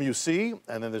Jerusalem you see,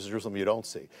 and then there's the Jerusalem you don't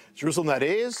see. Jerusalem that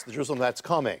is, the Jerusalem that's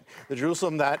coming. The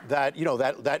Jerusalem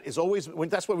that is always,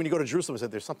 that's why when you go to Jerusalem, you say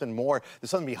there's something more, there's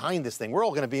something behind this thing. We're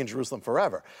all going to be in Jerusalem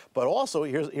forever. But also,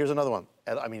 here's another one.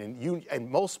 I mean, and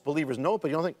most believers know it, but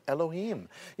you don't think Elohim.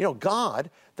 You know, God,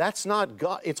 that's not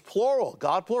God. It's plural.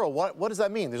 God, plural. What does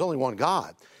that mean? There's only one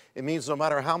God. It means no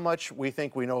matter how much we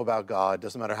think we know about God,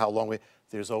 doesn't matter how long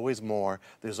there's always more.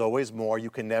 There's always more. You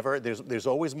can never. There's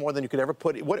always more than you could ever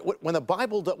put. When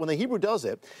the Hebrew does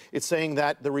it, it's saying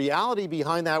that the reality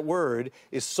behind that word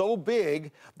is so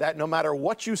big that no matter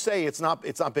what you say, it's not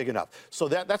big enough. So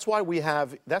that's why we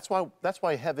have. That's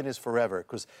why heaven is forever,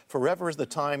 because forever is the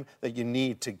time that you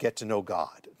need to get to know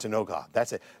God. To know God.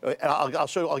 That's it. And I'll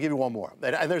show you. I'll give you one more.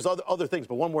 And there's other things,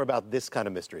 but one more about this kind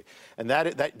of mystery. And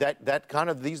that kind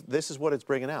of this is what it's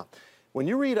bringing out. When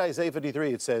you read Isaiah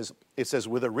 53, it says,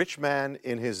 with a rich man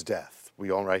in his death. We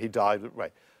all, right? He died,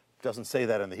 right? It doesn't say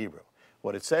that in the Hebrew.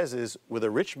 What it says is, with a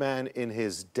rich man in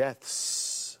his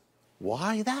deaths.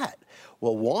 Why that?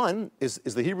 Well, one is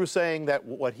the Hebrew saying that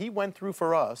what he went through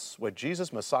for us, what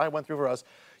Jesus, Messiah, went through for us,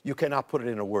 you cannot put it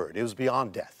in a word. It was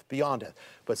beyond death, beyond death.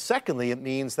 But secondly, it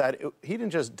means that he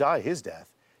didn't just die his death.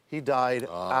 He died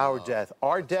our death.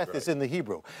 Our death is in the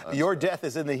Hebrew. Your death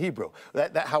is in the Hebrew.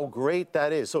 How great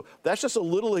that is. So that's just a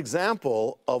little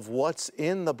example of what's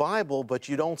in the Bible, but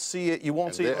you don't see it. You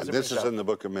won't see it. And this is in the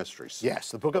Book of Mysteries.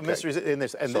 Yes, the Book of Mysteries in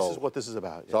this, and this is what this is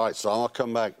about. Yeah. All right, so I'll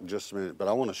come back in just a minute, but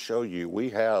I want to show you. We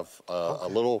have a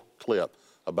little clip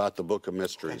about the Book of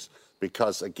Mysteries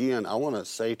because, again, I want to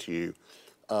say to you,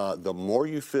 the more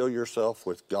you fill yourself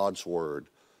with God's Word,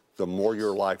 the more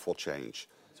your life will change.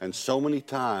 And so many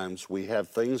times we have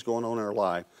things going on in our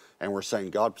life and we're saying,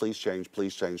 God, please change,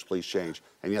 please change, please change.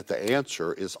 And yet the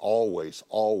answer is always,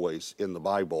 always in the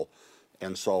Bible.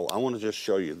 And so I want to just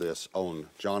show you this on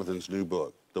Jonathan's new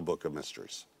book, The Book of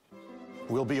Mysteries.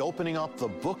 We'll be opening up the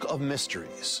Book of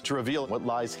Mysteries to reveal what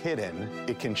lies hidden.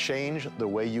 It can change the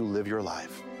way you live your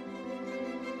life.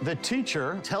 The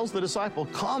teacher tells the disciple,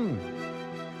 come.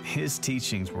 His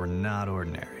teachings were not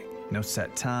ordinary. No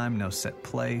set time, no set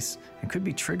place, and could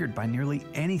be triggered by nearly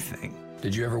anything.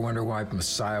 Did you ever wonder why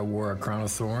Messiah wore a crown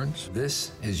of thorns?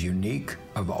 This is unique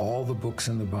of all the books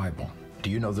in the Bible. Do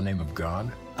you know the name of God?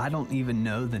 I don't even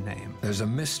know the name. There's a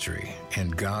mystery in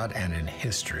God and in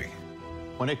history.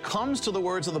 When it comes to the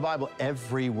words of the Bible,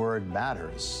 every word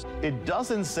matters. It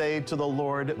doesn't say to the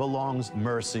Lord belongs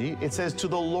mercy. It says to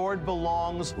the Lord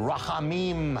belongs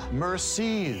rachamim,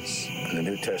 mercies. In the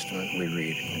New Testament, we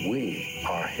read, we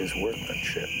are his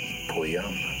workmanship,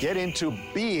 poyam. Get into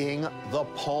being the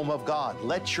poem of God.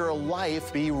 Let your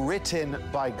life be written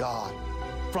by God.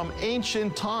 From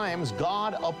ancient times,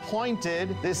 God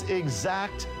appointed this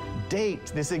exact date,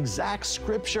 this exact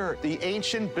scripture. The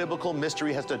ancient biblical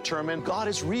mystery has determined God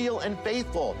is real and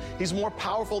faithful. He's more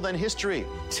powerful than history.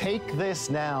 Take this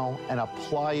now and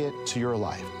apply it to your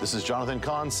life. This is Jonathan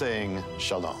Cahn saying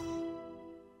shalom.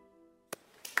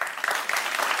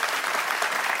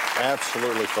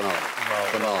 Absolutely phenomenal.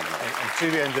 Phenomenal. And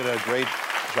CBN did a great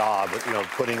job,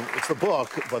 it's the book,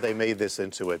 but they made this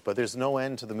into it. But there's no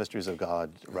end to the mysteries of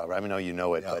God, Robert. I know you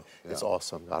know it, but it's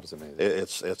awesome. God is amazing.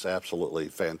 It's absolutely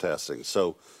fantastic.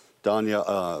 So,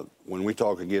 Danya, when we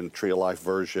talk again, Tree of Life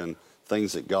version,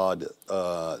 things that God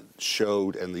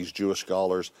showed and these Jewish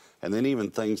scholars, and then even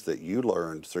things that you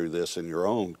learned through this in your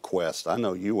own quest. I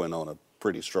know you went on a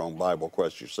pretty strong Bible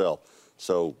quest yourself.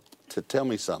 So, to tell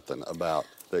me something about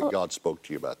that God spoke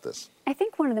to you about this. I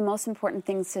think one of the most important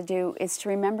things to do is to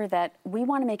remember that we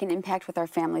want to make an impact with our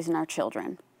families and our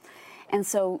children. And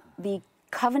so the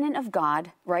covenant of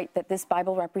God, right, that this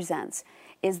Bible represents,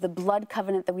 is the blood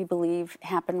covenant that we believe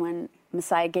happened when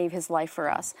Messiah gave his life for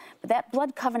us. But that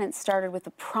blood covenant started with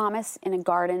a promise in a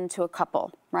garden to a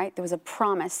couple, right? There was a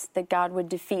promise that God would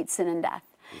defeat sin and death.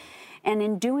 And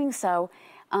in doing so,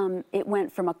 it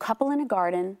went from a couple in a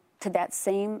garden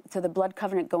to the blood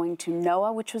covenant going to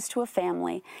Noah, which was to a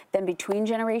family, then between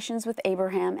generations with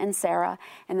Abraham and Sarah,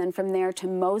 and then from there to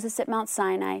Moses at Mount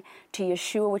Sinai, to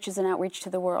Yeshua, which is an outreach to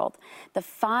the world. The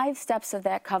 5 steps of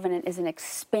that covenant is an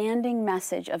expanding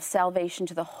message of salvation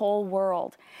to the whole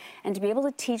world. And to be able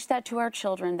to teach that to our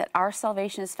children, that our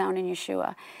salvation is found in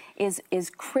Yeshua,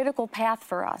 is critical path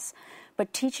for us.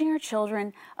 But teaching our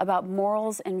children about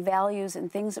morals and values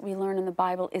and things that we learn in the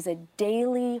Bible is a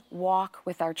daily walk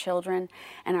with our children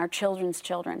and our children's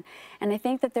children. And I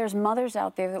think that there's mothers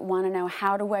out there that want to know,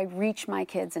 how do I reach my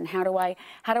kids, and how do I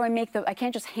make I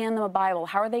can't just hand them a Bible.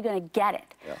 How are they going to get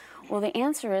it? Yeah. Well, the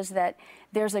answer is that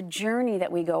there's a journey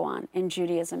that we go on in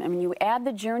Judaism. And when you add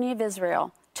the journey of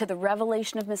Israel to the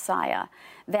revelation of Messiah,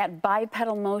 that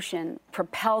bipedal motion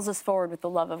propels us forward with the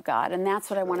love of God. And that's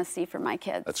what I want to see for my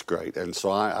kids. That's great. And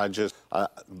so I just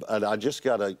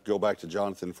got to go back to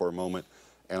Jonathan for a moment,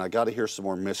 and I got to hear some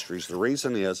more mysteries. The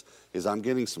reason is I'm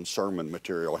getting some sermon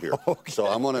material here. Okay. So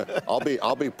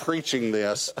I'll be preaching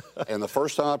this, and the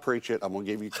first time I preach it, I'm going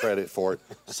to give you credit for it.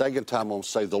 Second time, I'm going to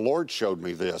say, the Lord showed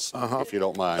me this, if you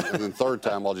don't mind. And then third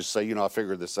time, I'll just say, I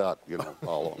figured this out,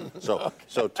 all of them.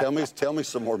 So tell me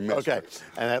some more mysteries. Okay,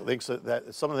 and that links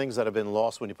that some of the things that have been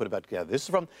lost when you put it back together. This is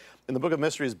from in the Book of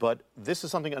Mysteries, but this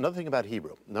is another thing about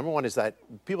Hebrew. Number one is that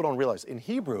people don't realize in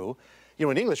Hebrew,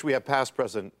 in English, we have past,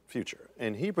 present, future.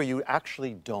 In Hebrew, you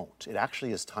actually don't. It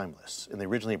actually is timeless in the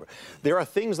original Hebrew. There are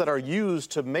things that are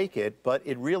used to make it, but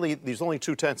there's only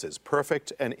 2 tenses,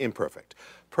 perfect and imperfect.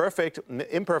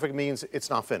 Imperfect means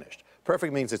it's not finished.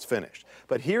 Perfect means it's finished.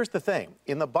 But here's the thing.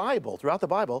 In the Bible, throughout the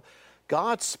Bible,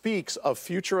 God speaks of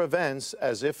future events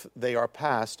as if they are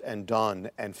past and done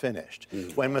and finished.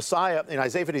 When Messiah, in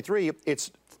Isaiah 53,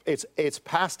 it's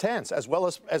past tense as well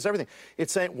as everything.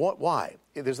 It's saying, why?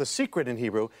 There's a secret in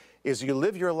Hebrew, is you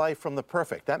live your life from the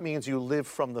perfect. That means you live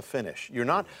from the finish.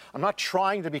 I'm not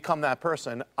trying to become that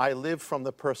person. I live from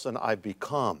the person I've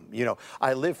become.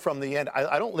 I live from the end.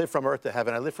 I don't live from earth to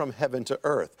heaven. I live from heaven to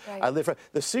earth. Right. I live from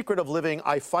the secret of living.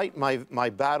 I fight my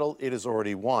battle. It is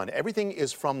already won. Everything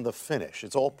is from the finish.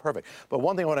 It's all perfect. But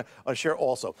one thing I want to share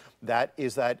also, that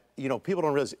is that, people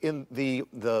don't realize in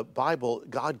the Bible,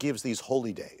 God gives these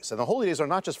holy days. And the holy days are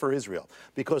not just for Israel,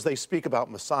 because they speak about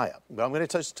Messiah. But I'm going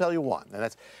to just tell you one,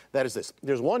 and that is this.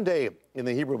 There's one day in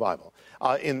the Hebrew Bible,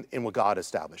 in what God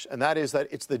established, and that is that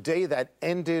it's the day that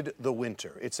ended the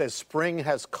winter. It says spring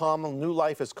has come, new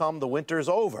life has come, the winter is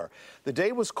over. The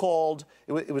day was called,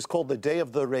 it was called the day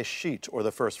of the Reshit, or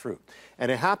the first fruit.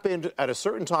 And it happened at a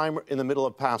certain time in the middle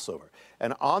of Passover.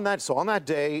 And on that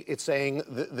day, it's saying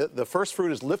the first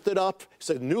fruit is lifted up, it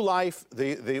said new life,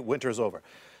 the winter is over.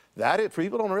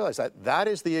 People don't realize that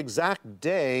is the exact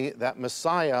day that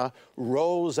Messiah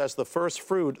rose as the first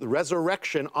fruit, the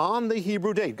resurrection on the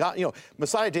Hebrew day. God,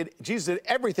 Jesus did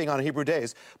everything on Hebrew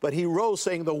days, but he rose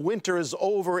saying the winter is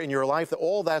over in your life, that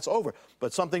all that's over.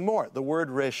 But something more, the word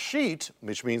Reshit,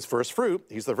 which means first fruit,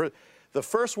 he's the first. The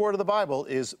first word of the Bible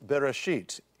is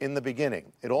Bereshit, in the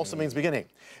beginning. It also means beginning.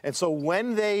 And so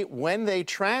when they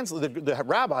translate, the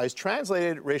rabbis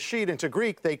translated Reshit into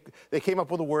Greek, they came up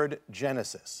with the word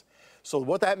Genesis. So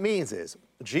what that means is,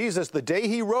 Jesus, the day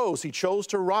he rose, he chose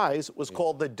to rise, was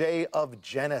called the day of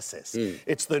Genesis.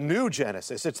 It's the new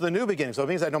Genesis. It's the new beginning. So it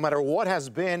means that no matter what has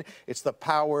been, it's the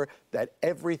power that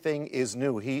everything is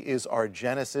new. He is our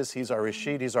Genesis. He's our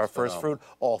Reshit. He's our first fruit.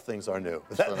 All things are new.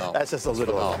 That's just a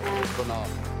little.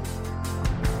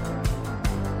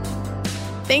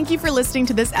 Thank you for listening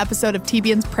to this episode of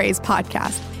TBN's Praise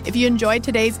Podcast. If you enjoyed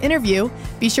today's interview,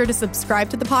 be sure to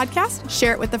subscribe to the podcast,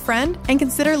 share it with a friend, and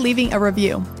consider leaving a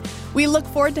review. We look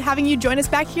forward to having you join us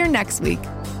back here next week.